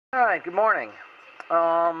All right, good morning.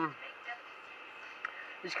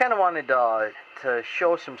 Just kind of wanted to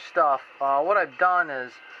show some stuff. What I've done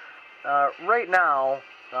is, right now,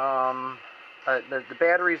 the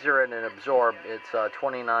batteries are in an absorb. It's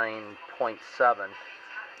 29.7.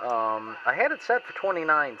 I had it set for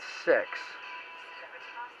 29.6,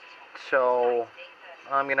 so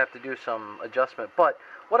I'm going to have to do some adjustment. But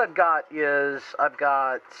what I've got is, I've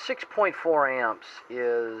got 6.4 amps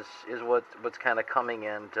is what's kind of coming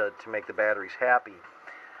in to make the batteries happy.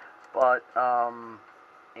 But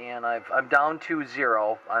and I'm down to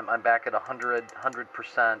zero. I'm back at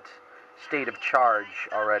 100% state of charge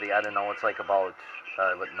already. I don't know. It's like about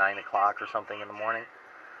 9 o'clock or something in the morning.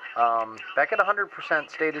 Back at 100%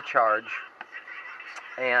 state of charge,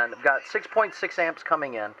 and I've got 6.6 amps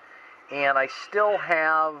coming in, and I still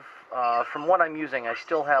have, from what I'm using, I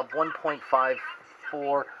still have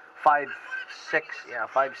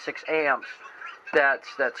 1.56 amps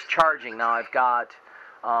that's charging. Now I've got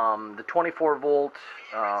the 24 volt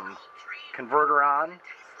converter on,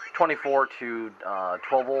 24 to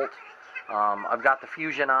 12 volt. I've got the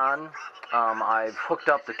fusion on. I've hooked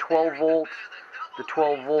up the 12 volt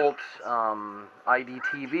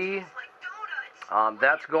IDTV.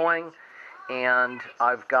 That's going, and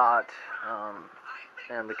I've got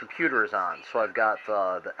and the computer is on. So I've got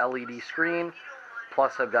the LED screen,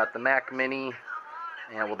 plus I've got the Mac Mini,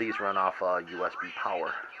 and well, these run off USB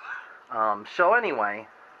power. So anyway,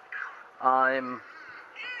 I'm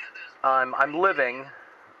living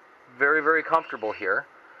very, very comfortable here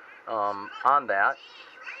on that.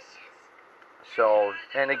 So,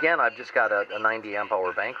 and again, I've just got a 90 amp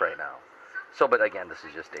hour bank right now. So, but again, this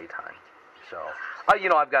is just daytime. So,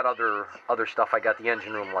 I've got other stuff. I got the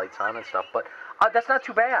engine room lights on and stuff, but that's not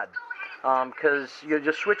too bad. Because you're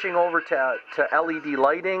just switching over to LED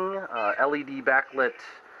lighting, LED backlit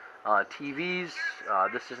TVs.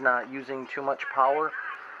 This is not using too much power.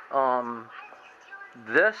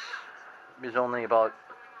 This is only about,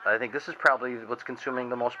 I think this is probably what's consuming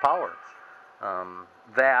the most power.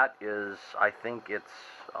 That is, I think it's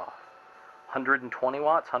 120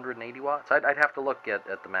 watts, 180 watts. I'd have to look at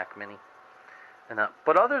the Mac Mini.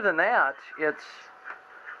 But other than that,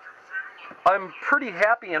 I'm pretty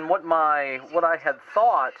happy in what I had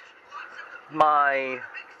thought my,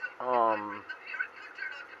 the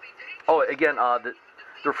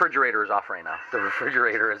refrigerator is off right now. The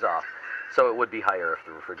refrigerator is off. So it would be higher if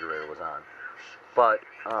the refrigerator was on. But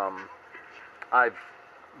I've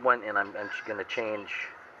went and I'm just going to change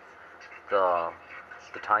the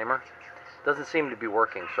timer. Doesn't seem to be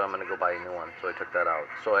working, so I'm going to go buy a new one. So I took that out.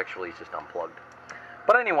 So actually it's just unplugged.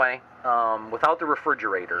 But anyway, without the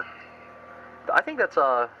refrigerator, I think that's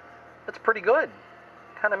pretty good.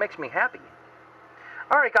 Kind of makes me happy.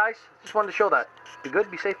 All right, guys. Just wanted to show that. Be good,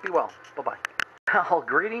 be safe, be well. Bye-bye. Well,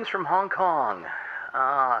 greetings from Hong Kong.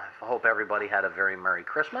 I hope everybody had a very Merry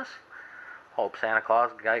Christmas. Hope Santa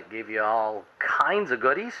Claus gave you all kinds of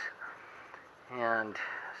goodies, and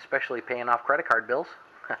especially paying off credit card bills.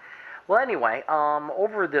 Well, anyway,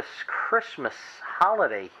 over this Christmas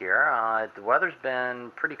holiday here, the weather's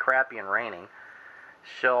been pretty crappy and raining,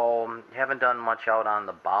 so haven't done much out on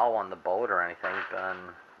the bow on the boat or anything. Been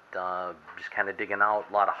just kind of digging out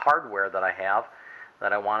a lot of hardware that I have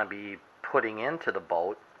that I want to be putting into the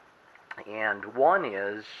boat. And one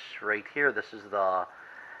is right here. This is the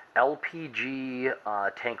LPG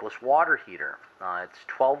tankless water heater. It's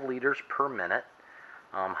 12 liters per minute,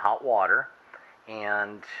 hot water.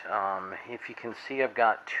 And if you can see, I've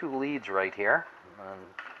got two leads right here.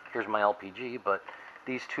 Here's my LPG, but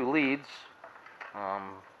these two leads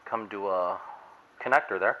come to a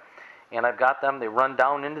connector there. And I've got them, they run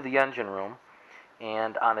down into the engine room.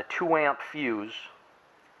 And on a 2 amp fuse,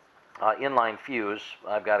 inline fuse,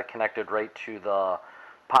 I've got it connected right to the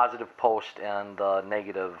positive post and the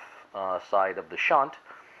negative side of the shunt,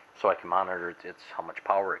 so I can monitor it's how much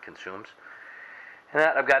power it consumes. And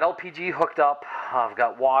that, I've got LPG hooked up, I've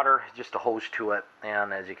got water, just a hose to it,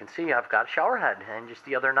 and as you can see, I've got a shower head. And just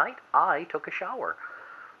the other night, I took a shower.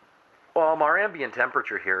 Well, our ambient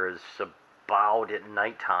temperature here is about at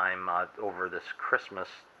nighttime over this Christmas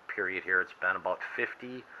period here. It's been about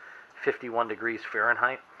 50, 51 degrees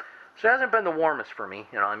Fahrenheit. So it hasn't been the warmest for me.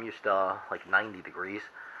 I'm used to like 90 degrees.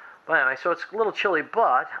 But anyway, so it's a little chilly,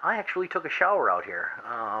 but I actually took a shower out here.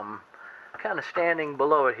 Kind of standing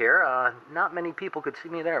below it here. Not many people could see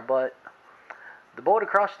me there, but the boat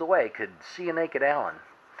across the way could see a naked Alan.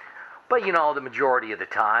 But the majority of the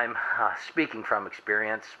time, speaking from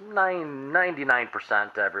experience,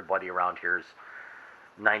 99% everybody around here is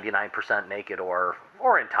 99% naked or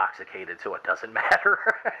intoxicated, so it doesn't matter.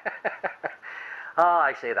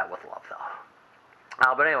 I say that with love, though.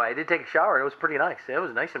 But anyway, I did take a shower, and it was pretty nice. It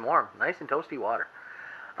was nice and warm, nice and toasty water.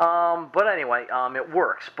 But anyway, it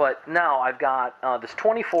works. But now I've got this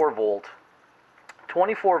 24 volt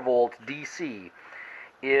DC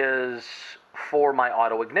is for my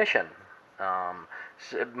auto ignition.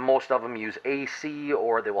 Most of them use AC,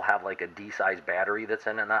 or they will have like a D-size battery that's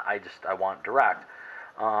in it. And I want direct.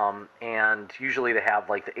 And usually they have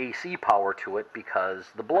like the AC power to it because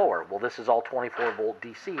the blower. Well, this is all 24 volt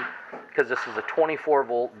DC because this is a 24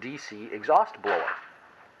 volt DC exhaust blower.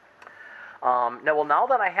 Now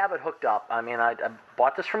that I have it hooked up, I mean, I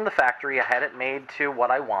bought this from the factory. I had it made to what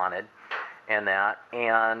I wanted,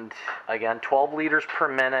 and again, 12 liters per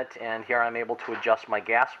minute. And here I'm able to adjust my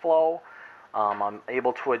gas flow. I'm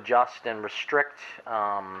able to adjust and restrict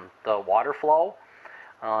the water flow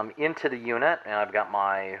into the unit, and I've got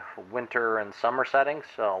my winter and summer settings.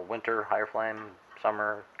 So winter, higher flame;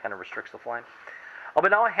 summer kind of restricts the flame. Oh,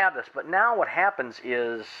 but now I have this. But now what happens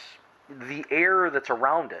is the air that's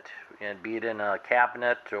around it, and be it in a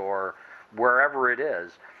cabinet or wherever it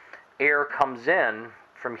is, air comes in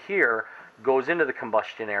from here, goes into the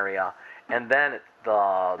combustion area, and then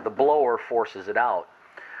the blower forces it out.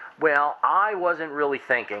 Well, I wasn't really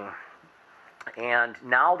thinking, and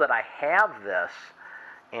now that I have this,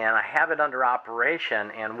 and I have it under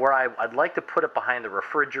operation, and where I'd like to put it behind the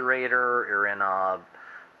refrigerator or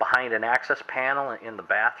behind an access panel in the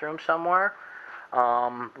bathroom somewhere.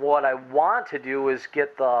 What I want to do is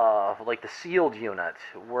get the sealed unit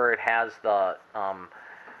where it has the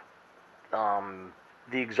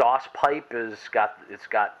exhaust pipe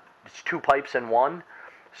it's two pipes in one.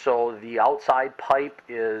 So the outside pipe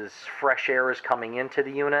is fresh air is coming into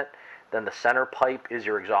the unit, then the center pipe is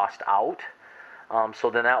your exhaust out. So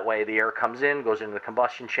then that way the air comes in, goes into the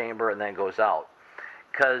combustion chamber, and then goes out.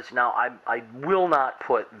 Because now I will not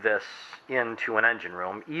put this into an engine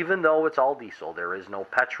room, even though it's all diesel. There is no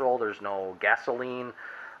petrol, there's no gasoline,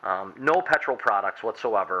 no petrol products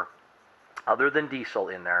whatsoever other than diesel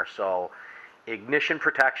in there. So ignition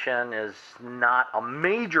protection is not a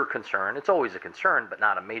major concern. It's always a concern, but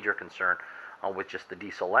not a major concern with just the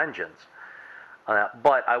diesel engines.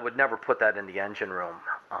 But I would never put that in the engine room.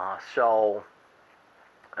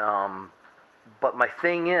 But my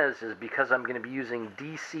thing is because I'm going to be using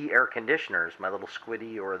DC air conditioners, my little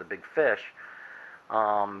Squiddy or the Big Fish, that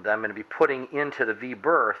I'm going to be putting into the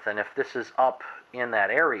V-berth, and if this is up in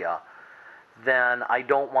that area, then I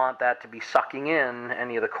don't want that to be sucking in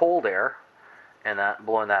any of the cold air and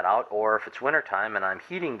blowing that out. Or if it's wintertime and I'm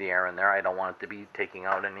heating the air in there, I don't want it to be taking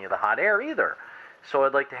out any of the hot air either. So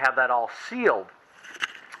I'd like to have that all sealed.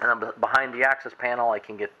 And behind the access panel, I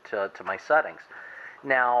can get to my settings.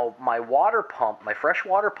 Now, my water pump, my fresh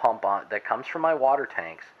water pump that comes from my water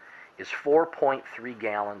tanks is 4.3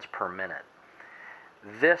 gallons per minute.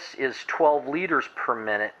 This is 12 liters per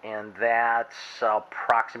minute, and that's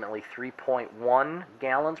approximately 3.1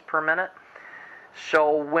 gallons per minute.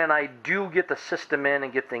 So when I do get the system in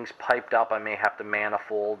and get things piped up, I may have to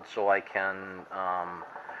manifold so I can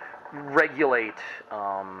regulate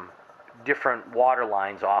different water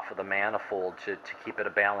lines off of the manifold to keep it a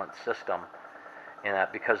balanced system. And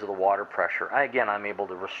that because of the water pressure. Again, I'm able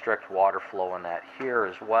to restrict water flow in that here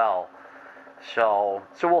as well. So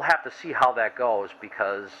we'll have to see how that goes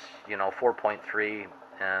because 4.3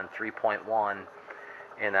 and 3.1,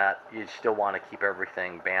 and that you still want to keep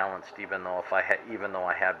everything balanced, even though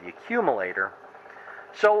I have the accumulator.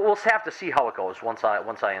 So we'll have to see how it goes once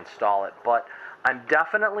I install it. But I'm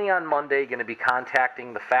definitely on Monday going to be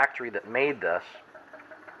contacting the factory that made this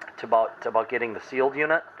about getting the sealed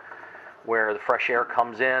unit, where the fresh air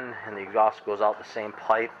comes in and the exhaust goes out the same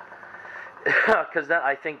pipe. Because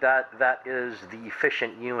I think that is the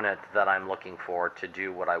efficient unit that I'm looking for to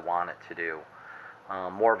do what I want it to do.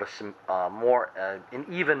 An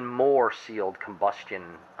even more sealed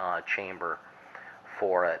combustion chamber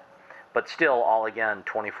for it. But still, all again,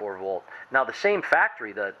 24 volt. Now, the same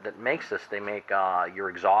factory that makes this, they make your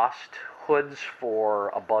exhaust hoods for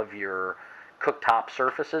above your cooktop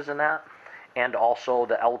surfaces and that, and also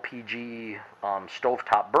the LPG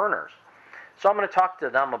stovetop burners. So I'm going to talk to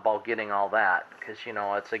them about getting all that, because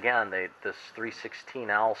it's again this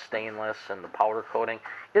 316L stainless and the powder coating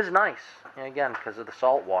is nice. And again, because of the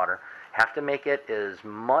salt water, have to make it as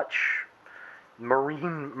much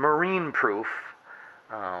marine proof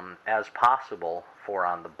as possible for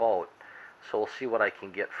on the boat. So we'll see what I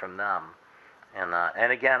can get from them.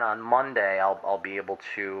 And again, on Monday I'll be able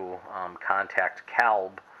to contact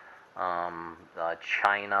CALB,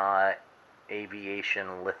 China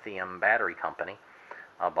Aviation Lithium Battery Company,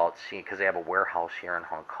 about seeing, because they have a warehouse here in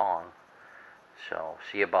Hong Kong. So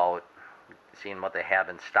see about seeing what they have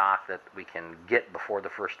in stock that we can get before the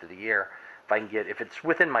first of the year. If it's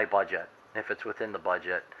within my budget, if it's within the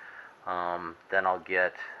budget, then I'll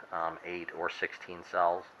get 8 or 16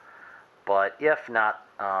 cells. But if not,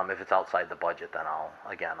 if it's outside the budget, then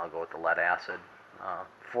I'll go with the lead acid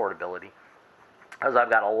affordability. As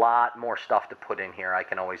I've got a lot more stuff to put in here, I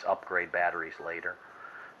can always upgrade batteries later.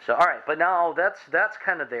 So, all right, but now that's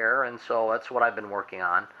kind of there, and so that's what I've been working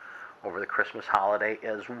on over the Christmas holiday,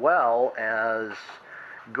 as well as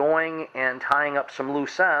going and tying up some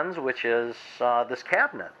loose ends, which is this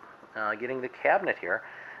cabinet, getting the cabinet here.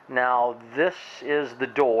 Now, this is the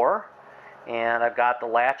door, and I've got the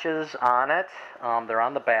latches on it. They're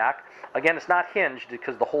on the back. Again, it's not hinged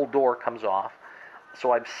because the whole door comes off.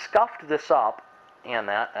 So I've scuffed this up, and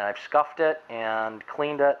I've scuffed it and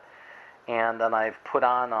cleaned it, and then I've put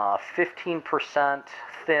on a 15%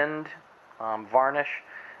 thinned varnish,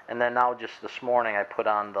 and then now just this morning I put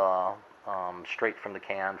on the straight from the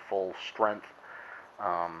can, full strength,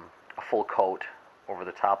 a full coat over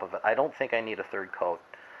the top of it. I don't think I need a third coat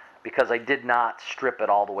because I did not strip it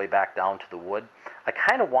all the way back down to the wood. I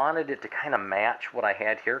kind of wanted it to kind of match what I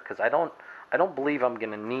had here because I don't believe I'm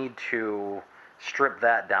going to need to strip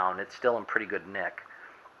that down. It's still in pretty good nick,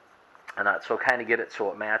 and so kind of get it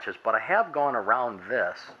so it matches. But I have gone around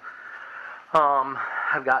this.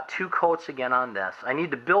 I've got 2 coats again on this. I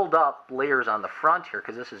need to build up layers on the front here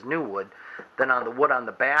because this is new wood. Then on the wood on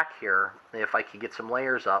the back here, if I could get some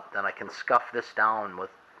layers up, then I can scuff this down with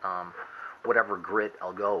whatever grit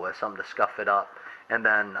I'll go with, something to scuff it up. And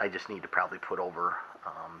then I just need to probably put over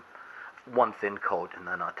 1 thin coat and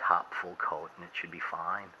then a top full coat, and it should be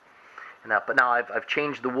fine. But now I've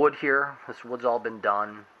changed the wood here. This wood's all been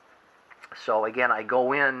done. So again, I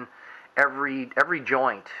go in every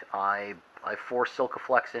joint. I forced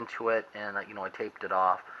Silkaflex into it, and I taped it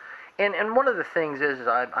off. And one of the things is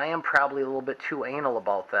I am probably a little bit too anal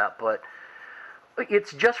about that, but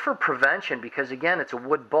it's just for prevention because again, it's a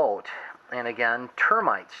wood boat, and again,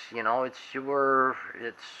 termites. We're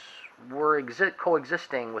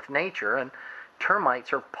coexisting with nature, and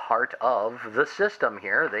termites are part of the system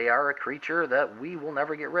here. They are a creature that we will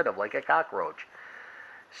never get rid of, like a cockroach.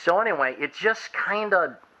 So anyway, it just kind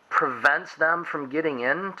of prevents them from getting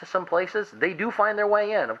into some places. They do find their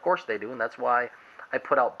way in, of course they do, and that's why I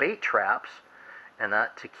put out bait traps and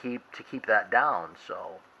that to keep that down.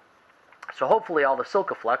 So hopefully all the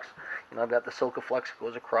Silkaflex, I've got the Silkaflex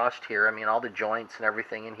goes across here. I mean, all the joints and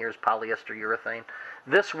everything in here is polyester urethane.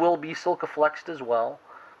 This will be Silkaflexed as well,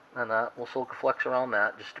 and that will Silkaflex around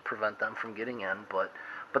that just to prevent them from getting in. But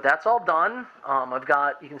that's all done.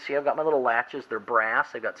 You can see I've got my little latches. They're brass.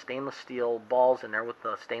 I've got stainless steel balls in there with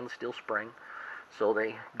the stainless steel spring. So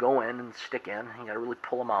they go in and stick in. You got to really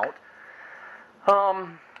pull them out.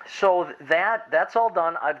 So that's all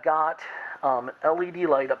done. I've got an LED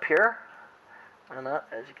light up here. And that,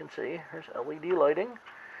 as you can see, there's LED lighting.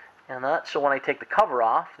 And so when I take the cover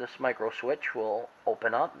off, this micro switch will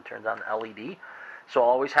open up and turns on the LED. So I'll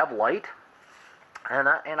always have light. And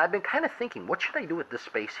I've been kind of thinking, what should I do with this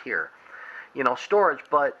space here? Storage.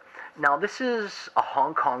 But now this is a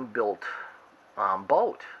Hong Kong built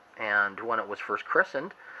boat. And when it was first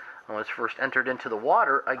christened, when it was first entered into the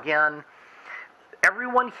water, again,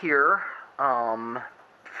 everyone here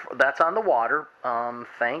that's on the water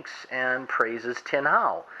thanks and praises Tin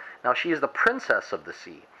Hau. Now she is the princess of the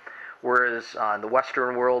sea. Whereas in the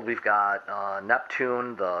Western world, we've got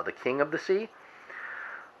Neptune, the king of the sea.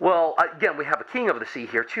 Well, again, we have a king of the sea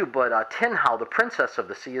here too, but Tin Hau, the princess of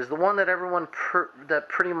the sea, is the one that everyone that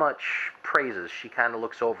pretty much praises. She kind of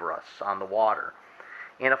looks over us on the water.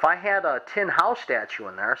 And if I had a Tin Hau statue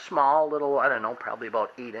in there, small, little, I don't know, probably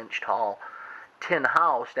about 8-inch tall Tin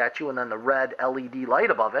Hau statue, and then the red LED light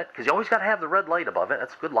above it, because you always got to have the red light above it.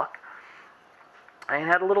 That's good luck. I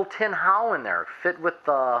had a little Tin Hau in there, fit with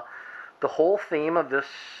the whole theme of this,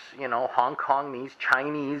 Hong Kongese,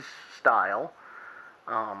 Chinese style.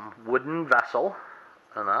 Wooden vessel,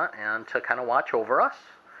 and to kind of watch over us,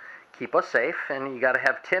 keep us safe, and you got to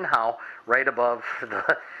have Tin Hau right above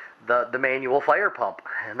the manual fire pump,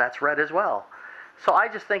 and that's red as well. So I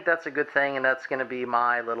just think that's a good thing, and that's going to be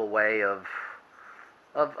my little way of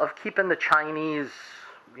keeping the Chinese,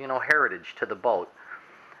 heritage to the boat.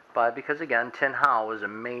 But because again, Tin Hau is a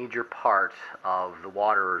major part of the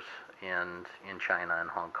waters in China and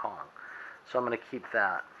Hong Kong, so I'm going to keep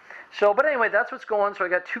that. So, but anyway, that's what's going. So I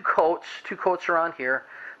got 2 coats. 2 coats around here.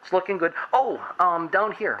 It's looking good. Oh,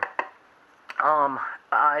 down here.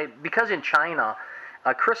 Because in China,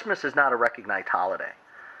 Christmas is not a recognized holiday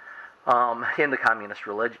in the communist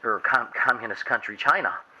religion or communist country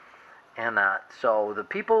China, and that. So the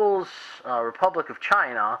People's Republic of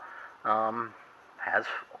China has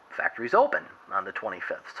factories open on the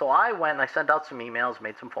 25th. So I went and I sent out some emails,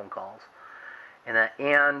 made some phone calls.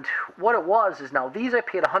 And what it was is, now these I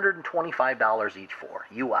paid $125 each for,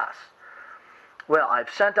 US. Well, I've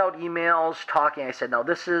sent out emails talking. I said, now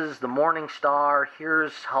this is the Morningstar.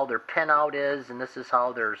 Here's how their pinout is, and this is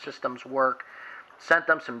how their systems work. Sent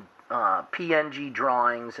them some PNG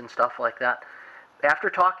drawings and stuff like that. After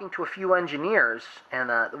talking to a few engineers, and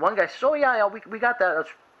the one guy said, oh yeah, we got that. That's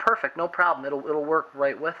perfect, no problem. It'll work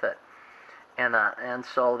right with it. And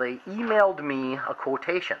so they emailed me a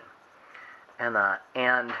quotation, and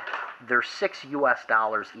they're $6 US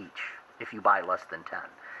each if you buy less than 10.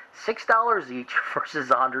 $6 each versus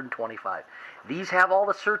 125. These have all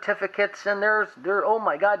the certificates, and they're oh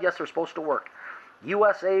my God, yes, they're supposed to work.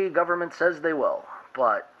 USA government says they will.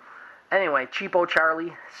 But anyway, Cheapo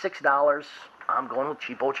Charlie, $6. I'm going with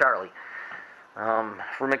Cheapo Charlie.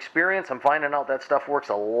 From experience, I'm finding out that stuff works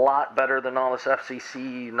a lot better than all this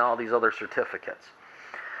FCC and all these other certificates.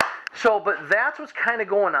 So, but that's what's kind of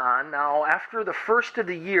going on. Now, after the first of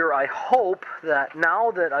the year, I hope that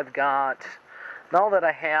now that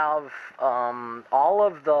I have all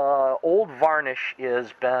of the old varnish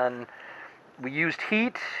we used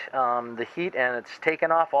heat, and it's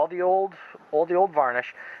taken off all the old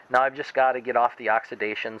varnish. Now I've just got to get off the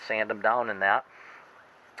oxidation, sand them down and that.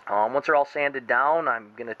 Once they're all sanded down,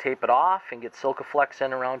 I'm going to tape it off and get Silcaflex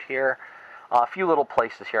in around here. A few little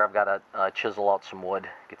places here I've got to chisel out some wood,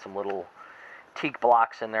 get some little teak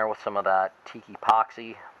blocks in there with some of that teak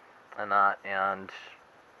epoxy and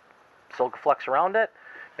Silcaflex around it,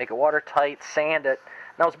 make it watertight, sand it.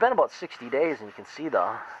 Now it's been about 60 days, and you can see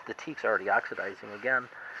the teak's already oxidizing again.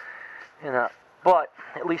 But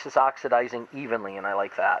at least it's oxidizing evenly, and I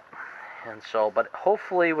like that. And so, but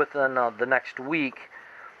hopefully within the next week,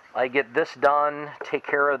 I get this done, take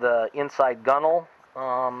care of the inside gunnel,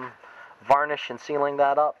 varnish and sealing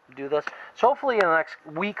that up, do this. So hopefully in the next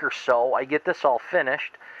week or so, I get this all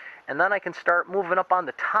finished, and then I can start moving up on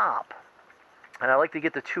the top. And I like to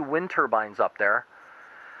get the 2 wind turbines up there.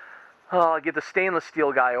 Get the stainless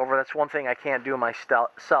steel guy over. That's one thing I can't do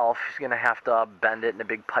myself. He's going to have to bend it in a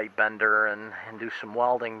big pipe bender and do some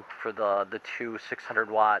welding for the 2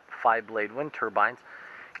 600-watt 5-blade wind turbines.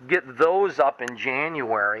 Get those up in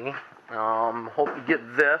January. Hope to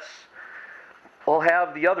get this. We'll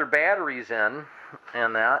have the other batteries in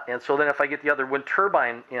and that. And so then if I get the other wind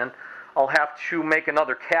turbine in, I'll have to make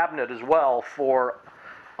another cabinet as well for...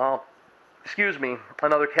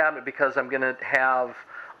 another cabinet, because I'm going to have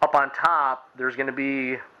up on top, there's going to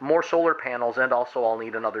be more solar panels, and also I'll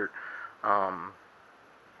need another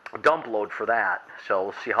dump load for that. So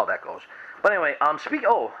we'll see how that goes. But anyway,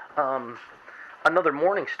 another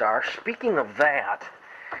Morningstar. Speaking of that,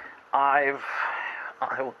 on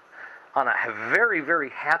a very, very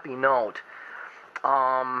happy note,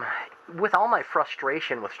 with all my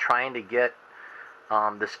frustration with trying to get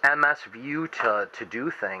this MS View to do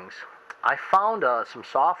things, I found some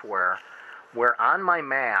software where on my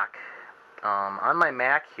Mac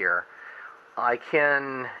here, I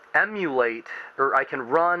can emulate, or I can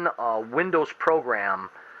run a Windows program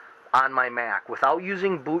on my Mac without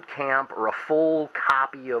using Boot Camp or a full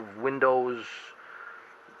copy of Windows,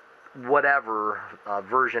 whatever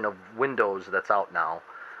version of Windows that's out now.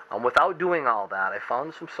 Without doing all that, I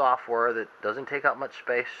found some software that doesn't take up much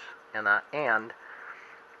space, and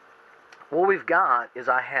what we've got is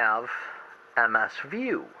I have MS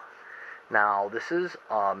View. Now, this is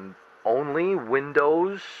only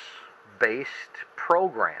Windows-based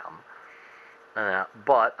program,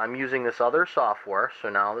 but I'm using this other software, so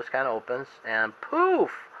now this kind of opens, and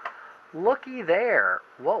poof, looky there.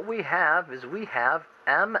 What we have is we have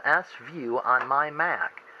MS View on my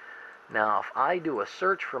Mac. Now, if I do a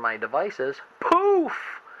search for my devices,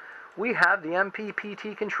 poof, we have the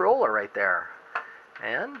MPPT controller right there.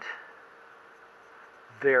 And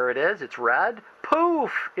there it is. It's red.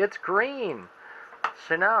 Poof, it's green.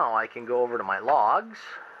 So now I can go over to my logs.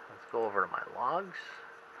 Let's go over to my logs.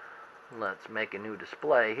 Let's make a new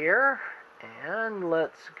display here. And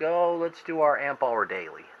let's do our amp hour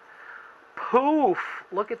daily. Poof,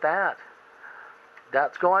 look at that.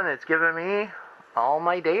 That's going, it's giving me all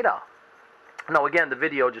my data. Now again, the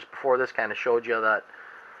video just before this kind of showed you that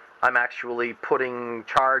I'm actually putting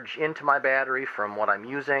charge into my battery from what I'm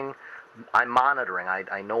using. I'm monitoring.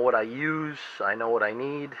 I know what I use. I know what I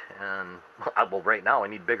need. And, well, right now I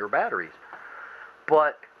need bigger batteries.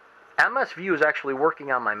 But MS View is actually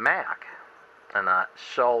working on my Mac. And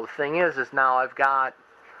so the thing is now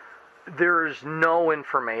there's no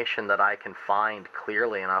information that I can find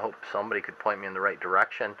clearly, and I hope somebody could point me in the right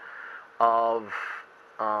direction, of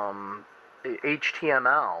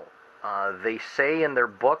HTML they say in their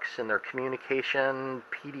books, in their communication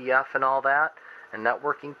PDF and all that, and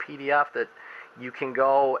networking PDF, that you can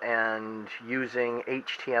go and using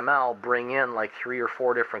HTML bring in like 3 or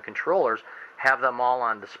 4 different controllers, have them all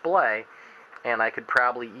on display, and I could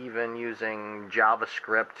probably even using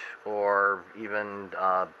JavaScript or even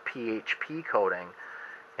PHP coding,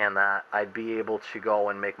 and that I'd be able to go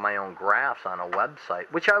and make my own graphs on a website,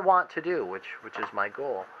 which I want to do, which is my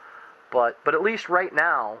goal. But at least right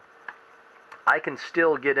now, I can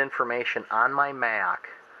still get information on my Mac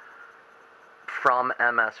from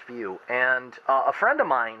MS View. And a friend of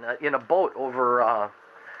mine in a boat over a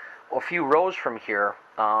few rows from here,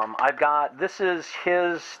 this is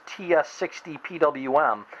his TS60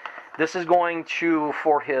 PWM. This is going to,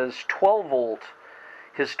 for his 12 volt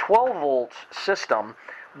system.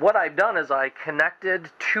 What I've done is I connected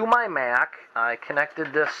to my Mac, I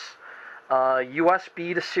connected this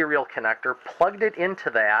USB to serial connector, plugged it into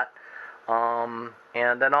that,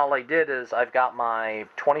 and then all I did is I've got my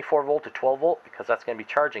 24 volt to 12 volt, because that's going to be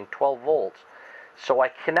charging 12 volts. So I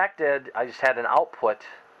just had an output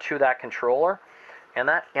to that controller, and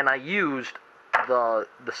I used the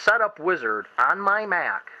setup wizard on my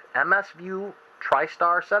Mac, MS View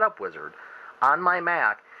TriStar setup wizard on my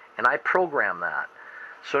Mac, and I programmed that.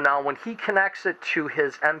 So now when he connects it to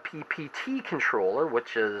his MPPT controller,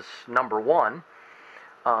 which is number 1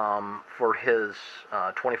 for his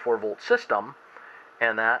 24 volt system,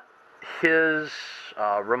 and that his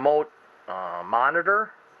remote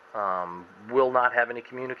monitor will not have any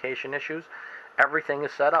communication issues. Everything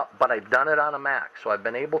is set up, but I've done it on a Mac, so I've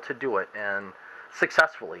been able to do it and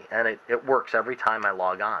successfully, and it works every time I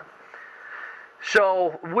log on.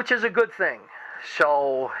 So, which is a good thing.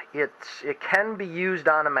 So it can be used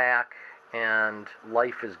on a Mac, and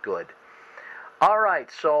life is good. All right,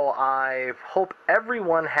 so I hope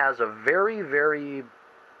everyone has a very, very,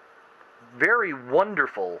 very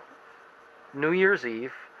wonderful New Year's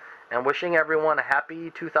Eve, and wishing everyone a happy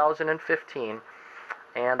 2015.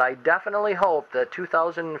 And I definitely hope that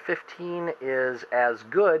 2015 is as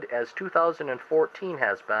good as 2014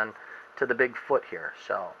 has been to the big foot here.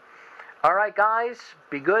 So, all right, guys,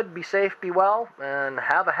 be good, be safe, be well, and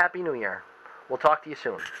have a happy New Year. We'll talk to you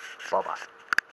soon. Bye-bye.